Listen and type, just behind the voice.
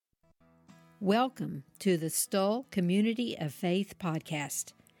Welcome to the Stull Community of Faith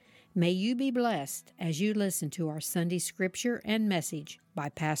podcast. May you be blessed as you listen to our Sunday scripture and message by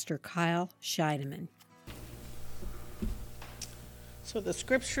Pastor Kyle Scheidemann. So the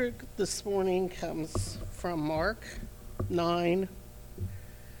scripture this morning comes from Mark 9,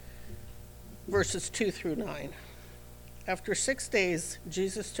 verses 2 through 9. After 6 days,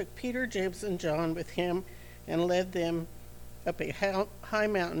 Jesus took Peter, James, and John with him and led them up a high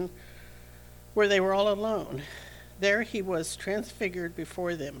mountain where they were all alone. There he was transfigured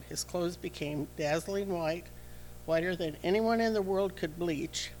before them. His clothes became dazzling white, whiter than anyone in the world could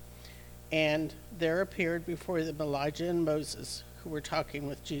bleach. And there appeared before them Elijah and Moses, who were talking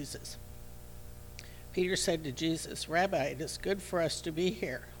with Jesus. Peter said to Jesus, "Rabbi, it is good for us to be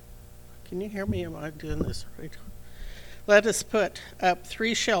here." Can you hear me? Am I doing this right? "Let us put up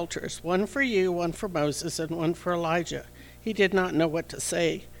 3 shelters, one for you, one for Moses, and one for Elijah." He did not know what to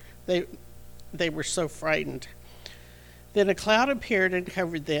say. They were so frightened. Then a cloud appeared and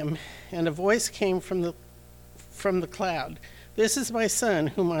covered them, and a voice came from the cloud. "This is my son,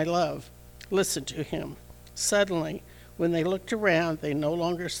 whom I love. Listen to him." Suddenly, when they looked around, they no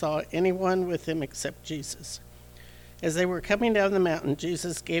longer saw anyone with them except Jesus. As they were coming down the mountain,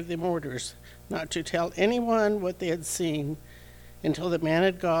 Jesus gave them orders not to tell anyone what they had seen until the man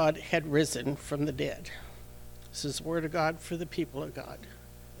of God had risen from the dead. This is the word of God for the people of God.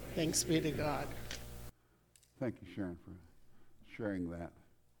 Thanks be to God. Thank you, Sharon, for sharing that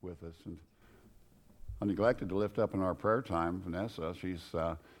with us. And I neglected to lift up in our prayer time Vanessa. She's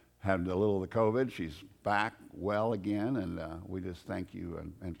had a little of the COVID. She's back well again, and we just thank you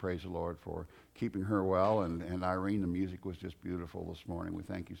and praise the Lord for keeping her well. And Irene, the music was just beautiful this morning. We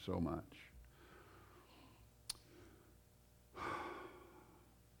thank you so much.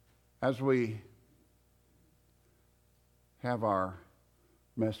 As we have our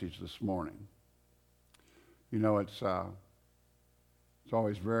message this morning, you know, it's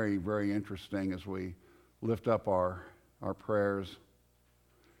always very, very interesting as we lift up our prayers.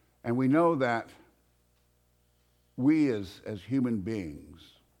 And we know that we as human beings,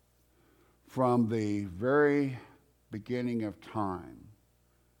 from the very beginning of time,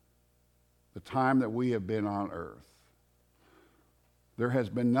 the time that we have been on earth, there has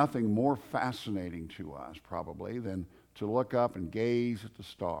been nothing more fascinating to us probably than to look up and gaze at the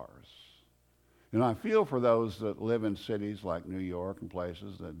stars. And I feel for those that live in cities like New York and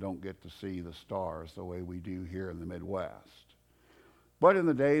places that don't get to see the stars the way we do here in the Midwest. But in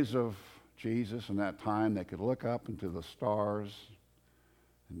the days of Jesus and that time, they could look up into the stars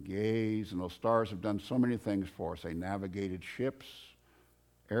and gaze, and those stars have done so many things for us. They navigated ships,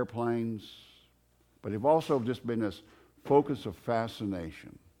 airplanes, but they've also just been this focus of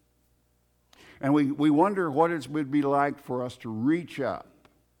fascination. And we wonder what it would be like for us to reach up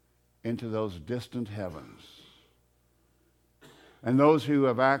into those distant heavens. And those who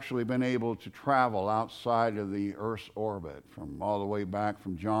have actually been able to travel outside of the Earth's orbit, from all the way back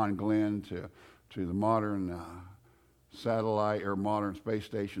from John Glenn to the modern satellite or modern space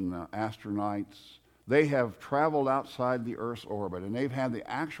station astronauts, they have traveled outside the Earth's orbit, and they've had the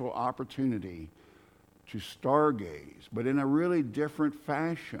actual opportunity to stargaze, but in a really different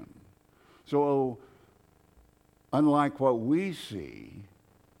fashion. So, unlike what we see,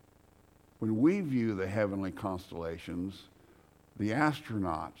 when we view the heavenly constellations, the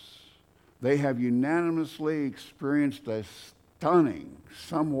astronauts, they have unanimously experienced a stunning,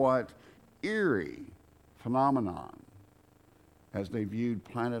 somewhat eerie phenomenon as they viewed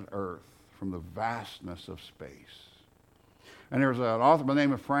planet Earth from the vastness of space. And there's an author by the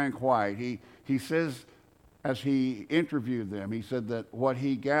name of Frank White. He says, as he interviewed them, he said that what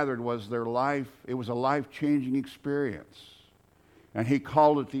he gathered was it was a life-changing experience. And he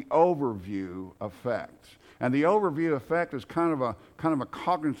called it the overview effect. And the overview effect is kind of a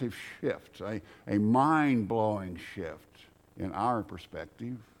cognitive shift, a mind-blowing shift in our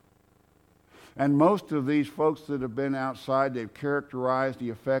perspective. And most of these folks that have been outside, they've characterized the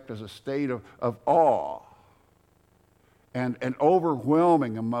effect as a state of awe and an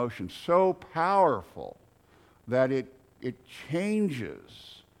overwhelming emotion, so powerful that it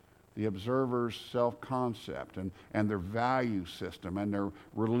changes the observer's self-concept and their value system and their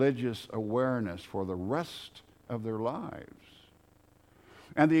religious awareness for the rest of their lives.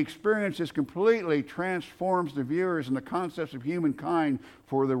 And the experience just completely transforms the viewers and the concepts of humankind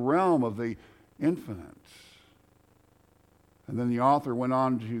for the realm of the infinite. And then the author went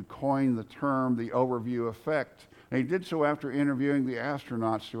on to coin the term the overview effect. And he did so after interviewing the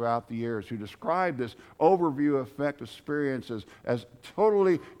astronauts throughout the years who described this overview effect experience as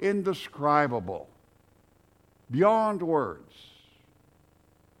totally indescribable, beyond words.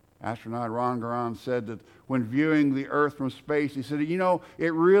 Astronaut Ron Garan said that when viewing the Earth from space, he said,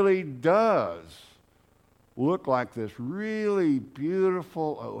 it really does look like this really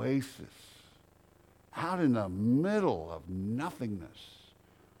beautiful oasis out in the middle of nothingness.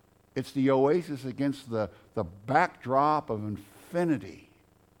 It's the oasis against the backdrop of infinity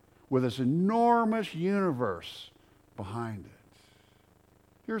with this enormous universe behind it.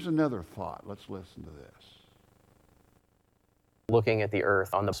 Here's another thought. Let's listen to this. Looking at the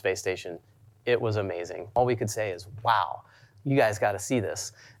Earth on the space station, it was amazing. All we could say is, wow, you guys got to see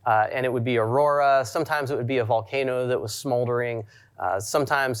this. And it would be aurora. Sometimes it would be a volcano that was smoldering.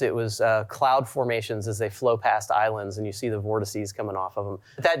 Sometimes it was cloud formations as they flow past islands and you see the vortices coming off of them.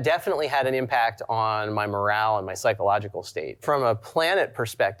 That definitely had an impact on my morale and my psychological state. From a planet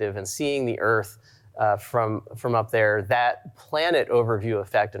perspective and seeing the Earth from up there, that planet overview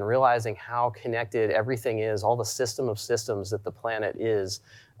effect and realizing how connected everything is, all the system of systems that the planet is,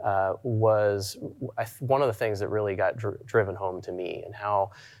 was one of the things that really got driven home to me, and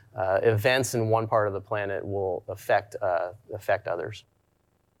how events in one part of the planet will affect others.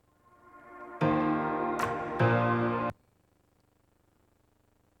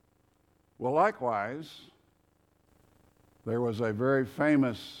 Well, likewise, there was a very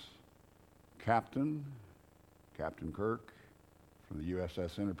famous Captain Kirk from the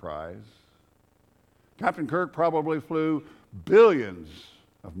USS Enterprise. Captain Kirk probably flew billions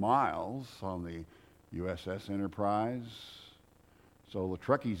of miles on the USS Enterprise. So the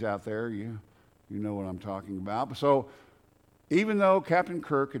Trekkies out there, you know what I'm talking about. So even though Captain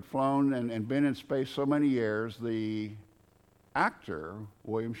Kirk had flown and been in space so many years, the actor,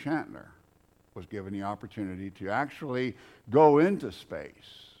 William Shatner, was given the opportunity to actually go into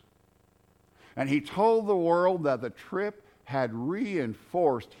space. And he told the world that the trip had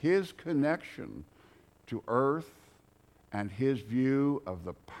reinforced his connection to Earth and his view of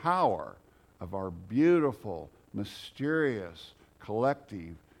the power of our beautiful, mysterious,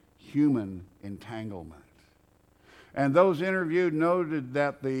 collective human entanglement. And those interviewed noted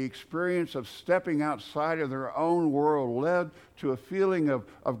that the experience of stepping outside of their own world led to a feeling of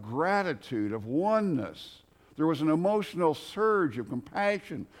gratitude, of oneness. There was an emotional surge of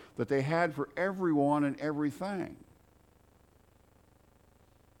compassion that they had for everyone and everything.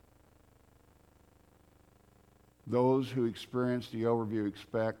 Those who experienced the overview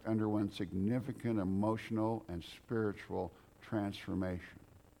expect underwent significant emotional and spiritual transformation.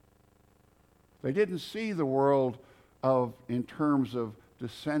 They didn't see the world in terms of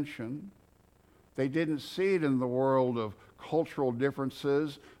dissension. They didn't see it in the world of cultural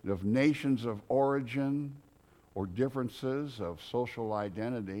differences, of nations of origin, or differences of social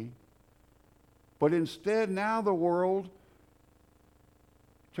identity. But instead, now the world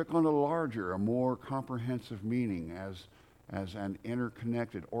took on a larger, a more comprehensive meaning as an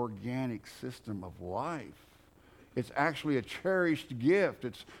interconnected, organic system of life. It's actually a cherished gift.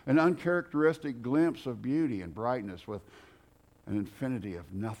 It's an uncharacteristic glimpse of beauty and brightness with an infinity of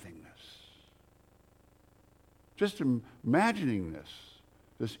nothingness. Just imagining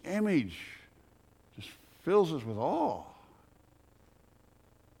this image just fills us with awe.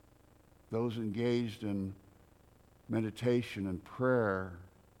 Those engaged in meditation and prayer,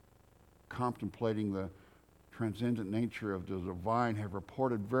 contemplating the transcendent nature of the divine, have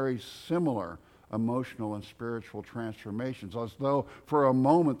reported very similar emotional and spiritual transformations, as though for a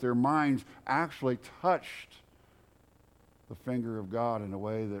moment their minds actually touched the finger of God in a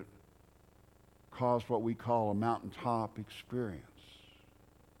way that caused what we call a mountaintop experience.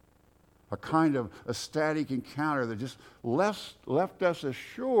 A kind of ecstatic encounter that just left us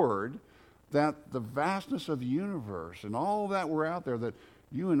assured that the vastness of the universe and all that we're out there, that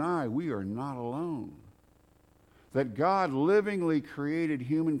you and I, we are not alone. That God livingly created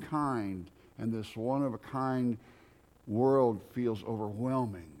humankind, and this one-of-a-kind world feels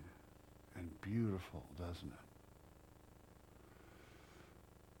overwhelming and beautiful, doesn't it?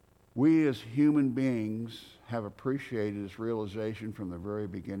 We as human beings have appreciated this realization from the very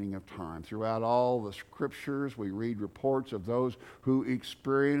beginning of time. Throughout all the scriptures, we read reports of those who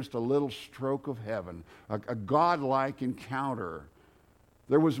experienced a little stroke of heaven, a godlike encounter.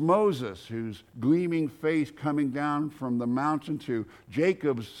 There was Moses, whose gleaming face coming down from the mountain to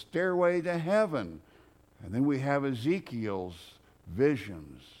Jacob's stairway to heaven. And then we have Ezekiel's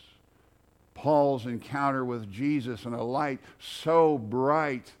visions, Paul's encounter with Jesus and a light so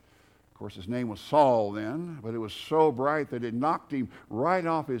bright. Of course, his name was Saul then, but it was so bright that it knocked him right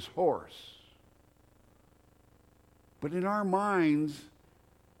off his horse. But in our minds,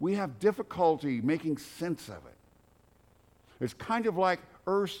 we have difficulty making sense of it. It's kind of like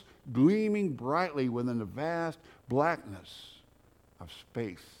Earth's gleaming brightly within the vast blackness of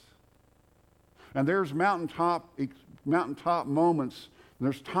space And there's mountaintop moments, and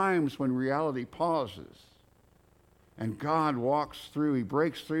there's times when reality pauses. And God walks through, he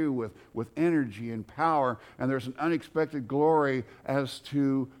breaks through with energy and power, and there's an unexpected glory as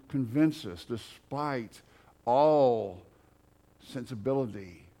to convince us, despite all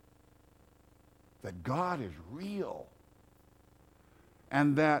sensibility, that God is real.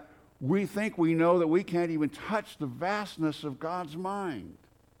 And that we think we know that we can't even touch the vastness of God's mind.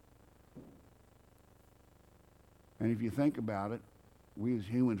 And if you think about it, we as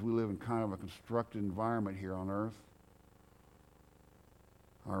humans, we live in kind of a constructed environment here on earth.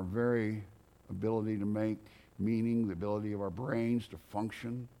 Our very ability to make meaning, the ability of our brains to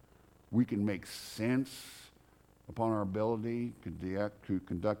function, we can make sense upon our ability to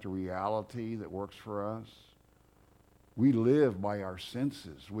conduct a reality that works for us. We live by our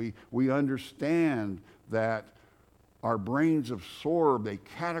senses. We understand that our brains absorb, they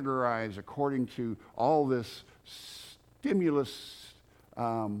categorize according to all this stimuli,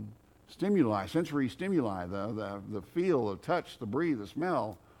 sensory stimuli, the feel, the touch, the breathe, the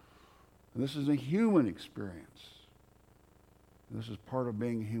smell. And this is a human experience. This is part of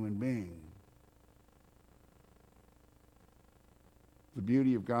being a human being. The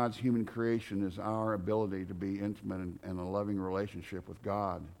beauty of God's human creation is our ability to be intimate in a loving relationship with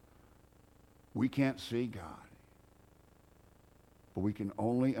God. We can't see God, but we can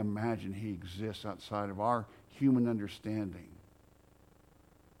only imagine he exists outside of our human understanding.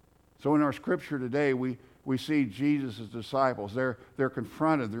 So in our scripture today, we see Jesus' disciples. They're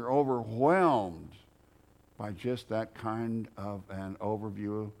confronted, they're overwhelmed by just that kind of an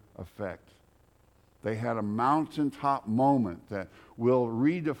overview effect. They had a mountaintop moment that will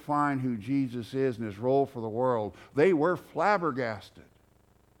redefine who Jesus is and his role for the world. They were flabbergasted.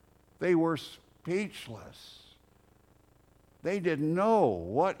 They were speechless. They didn't know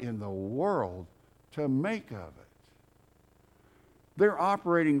what in the world to make of it. They're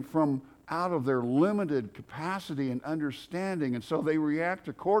operating from out of their limited capacity and understanding, and so they react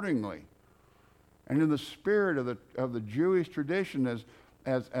accordingly. And in the spirit of the Jewish tradition,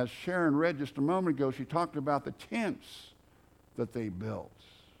 as Sharon read just a moment ago, she talked about the tents that they built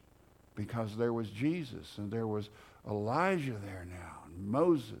because there was Jesus and there was Elijah there now and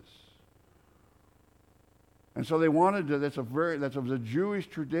Moses. And so they wanted to, that's of the Jewish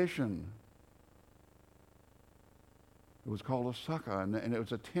tradition. It was called a sukkah, and it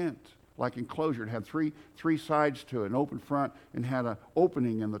was a tent, like enclosure. It had three sides to it, an open front, and had an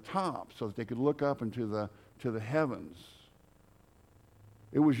opening in the top so that they could look up into the heavens.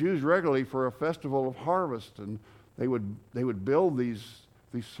 It was used regularly for a festival of harvest, and they would build these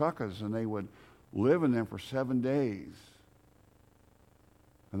sukkahs, and they would live in them for 7 days.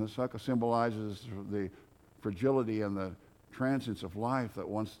 And the sukkah symbolizes the fragility and the transience of life that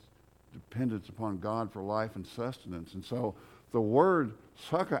once depended upon God for life and sustenance. And so the word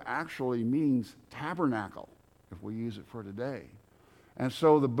sukkah actually means tabernacle, if we use it for today. And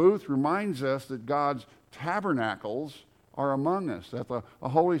so the booth reminds us that God's tabernacles are among us, that the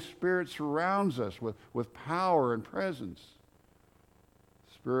Holy Spirit surrounds us with power and presence,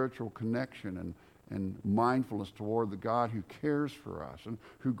 spiritual connection and mindfulness toward the God who cares for us and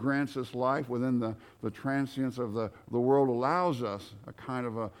who grants us life within the transience of the world, allows us a kind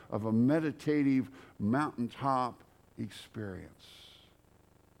of a meditative mountaintop experience.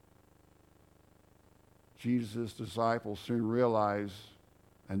 Jesus' disciples soon realized,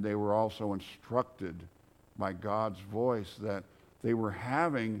 and they were also instructed by God's voice, that they were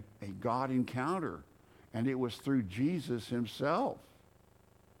having a God encounter, and it was through Jesus himself.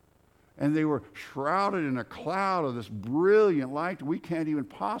 And they were shrouded in a cloud of this brilliant light that we can't even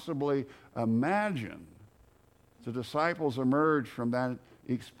possibly imagine. The disciples emerged from that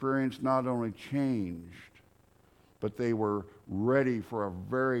experience not only changed, but they were ready for a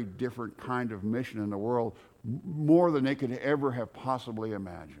very different kind of mission in the world, more than they could ever have possibly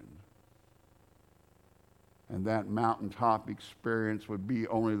imagined. And that mountaintop experience would be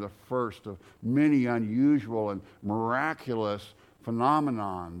only the first of many unusual and miraculous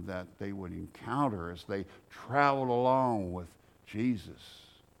phenomenon that they would encounter as they traveled along with Jesus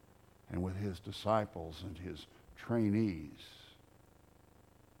and with his disciples and his trainees.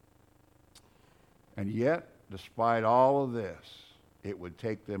 And yet, despite all of this, it would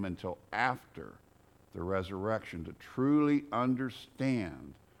take them until after the resurrection to truly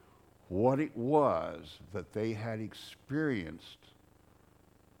understand what it was that they had experienced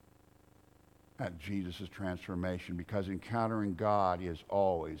at Jesus' transformation, because encountering God is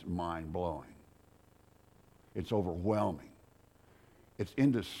always mind-blowing. It's overwhelming.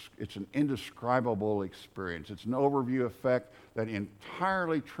 It's an indescribable experience. It's an overview effect that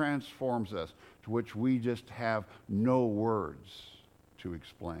entirely transforms us, to which we just have no words to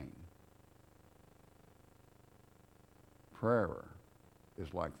explain. Prayer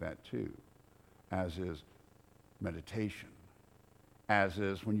is like that too, as is meditation, as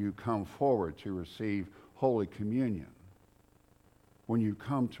is when you come forward to receive Holy Communion, when you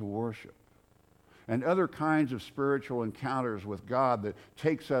come to worship, and other kinds of spiritual encounters with God that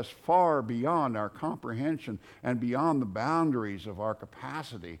takes us far beyond our comprehension and beyond the boundaries of our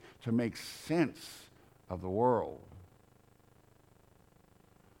capacity to make sense of the world.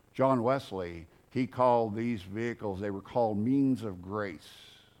 John Wesley, he called these vehicles, they were called means of grace.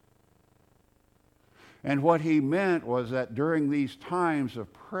 And what he meant was that during these times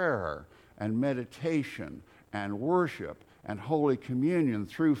of prayer and meditation and worship and Holy Communion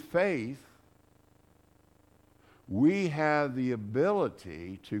through faith, we have the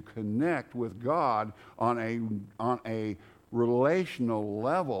ability to connect with God on a relational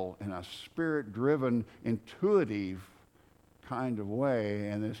level, in a spirit-driven, intuitive kind of way,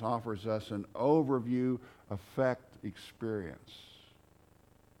 and this offers us an overview effect experience.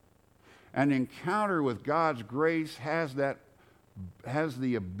 An encounter with God's grace has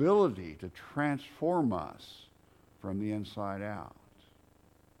the ability to transform us from the inside out.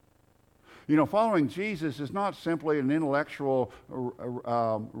 You know, following Jesus is not simply an intellectual,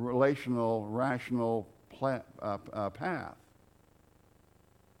 relational, rational path.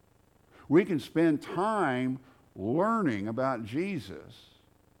 We can spend time learning about Jesus.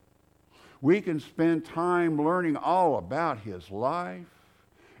 We can spend time learning all about his life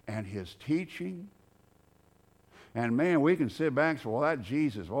and his teaching. And man, we can sit back and say, well, that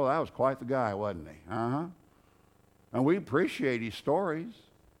Jesus, well, that was quite the guy, wasn't he? And we appreciate his stories.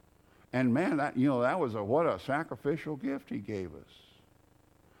 And man, that was what a sacrificial gift he gave us.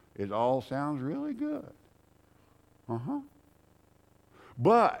 It all sounds really good.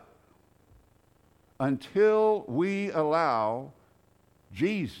 But until we allow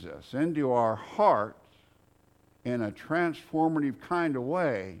Jesus into our hearts in a transformative kind of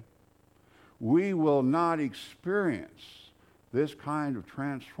way, we will not experience this kind of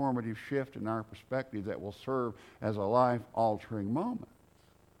transformative shift in our perspective that will serve as a life-altering moment.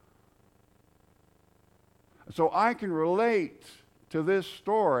 So I can relate to this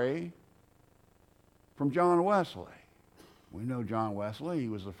story from John Wesley. We know John Wesley, he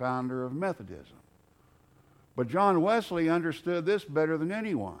was the founder of Methodism. But John Wesley understood this better than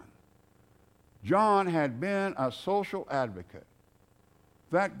anyone. John had been a social advocate.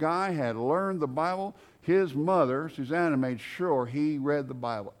 That guy had learned the Bible. His mother, Susanna, made sure he read the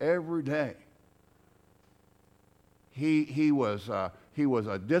Bible every day. He was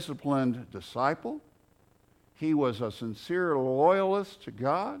a disciplined disciple. He was a sincere loyalist to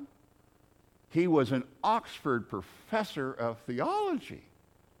God. He was an Oxford professor of theology.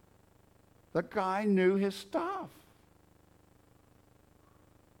 The guy knew his stuff.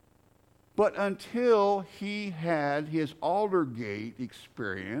 But until he had his Aldergate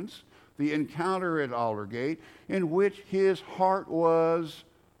experience, the encounter at Aldergate, in which his heart was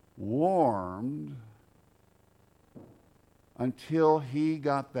warmed, until he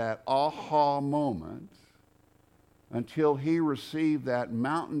got that aha moment, until he received that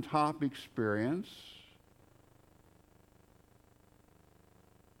mountaintop experience.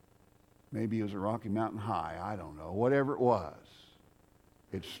 Maybe it was a Rocky Mountain High, I don't know. Whatever it was,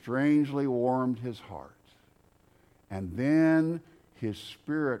 it strangely warmed his heart. And then his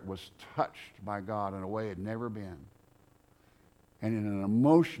spirit was touched by God in a way it had never been. And in an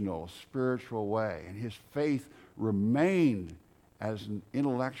emotional, spiritual way. And his faith remained as an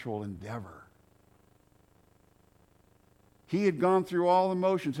intellectual endeavor. He had gone through all the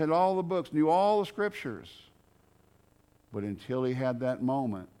motions, had all the books, knew all the scriptures. But until he had that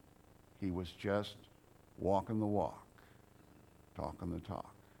moment, he was just walking the walk, talking the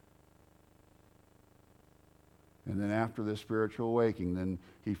talk. And then after this spiritual awakening, then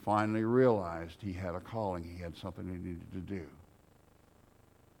he finally realized he had a calling. He had something he needed to do.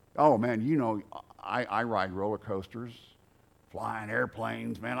 Oh, man, you know, I ride roller coasters, flying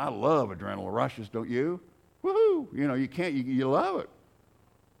airplanes. Man, I love adrenaline rushes, don't you? Woohoo! You know, you love it.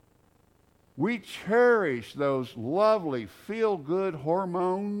 We cherish those lovely feel-good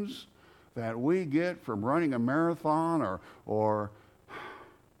hormones that we get from running a marathon or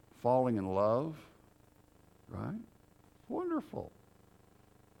falling in love, right? Wonderful.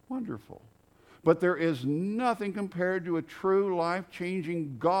 Wonderful. But there is nothing compared to a true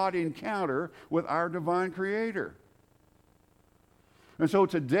life-changing God encounter with our divine Creator. And so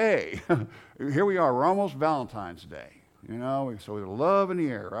today, here we are, we're almost Valentine's Day, So there's love in the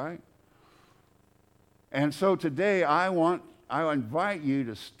air, right? And so today I invite you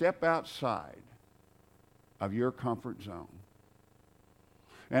to step outside of your comfort zone.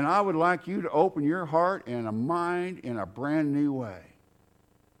 And I would like you to open your heart and a mind in a brand new way.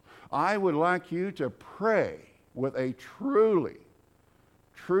 I would like you to pray with a truly,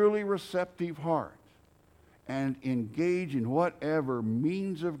 truly receptive heart and engage in whatever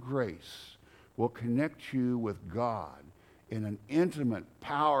means of grace will connect you with God in an intimate,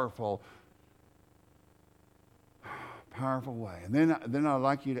 powerful way. And then I'd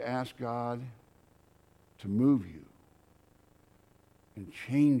like you to ask God to move you and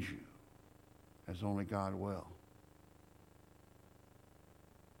change you as only God will.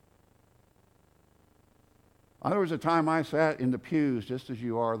 There was a time I sat in the pews just as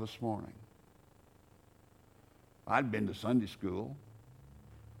you are this morning. I'd been to Sunday school.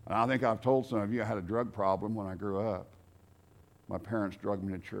 And I think I've told some of you I had a drug problem when I grew up. My parents drugged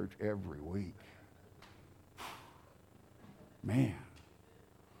me to church every week. Man.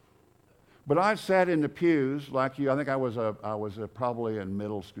 But I sat in the pews like you. I think I was probably in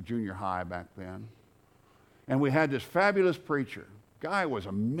middle school, junior high back then. And we had this fabulous preacher. Guy was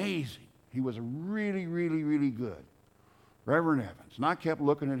amazing. He was really, really, really good. Reverend Evans. And I kept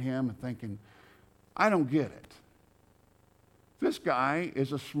looking at him and thinking, I don't get it. This guy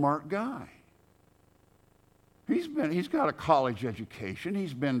is a smart guy. He's got a college education.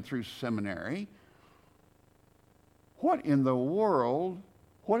 He's been through seminary. What in the world?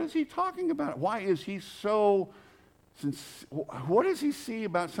 What is he talking about? Why is he so what does he see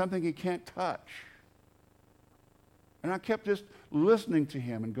about something he can't touch? And I kept just listening to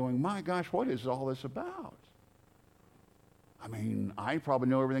him and going, my gosh, what is all this about? I mean, I probably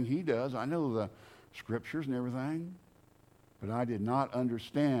know everything he does. I know the scriptures and everything. But I did not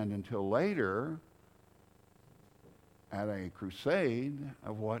understand until later at a crusade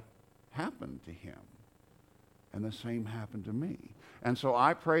of what happened to him. And the same happened to me. And so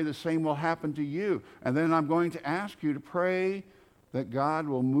I pray the same will happen to you. And then I'm going to ask you to pray that God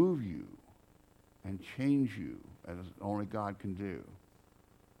will move you and change you as only God can do.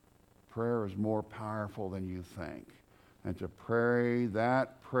 Prayer is more powerful than you think. And to pray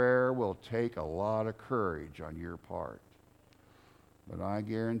that prayer will take a lot of courage on your part. But I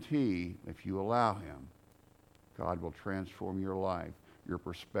guarantee if you allow him, God will transform your life, your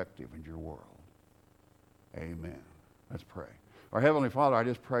perspective, and your world. Amen. Let's pray. Our Heavenly Father, I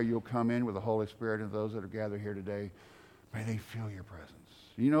just pray you'll come in with the Holy Spirit and those that are gathered here today. May they feel your presence.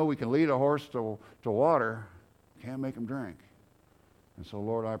 We can lead a horse to water, can't make them drink. And so,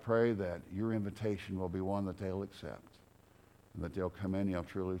 Lord, I pray that your invitation will be one that they'll accept and that they'll come in and they'll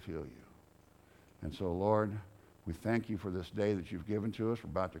truly feel you. And so, Lord, we thank you for this day that you've given to us. We're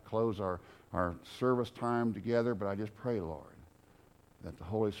about to close our service time together, but I just pray, Lord, that the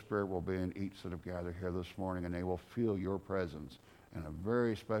Holy Spirit will be in each that have gathered here this morning, and they will feel your presence in a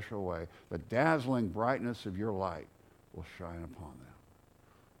very special way. The dazzling brightness of your light will shine upon them.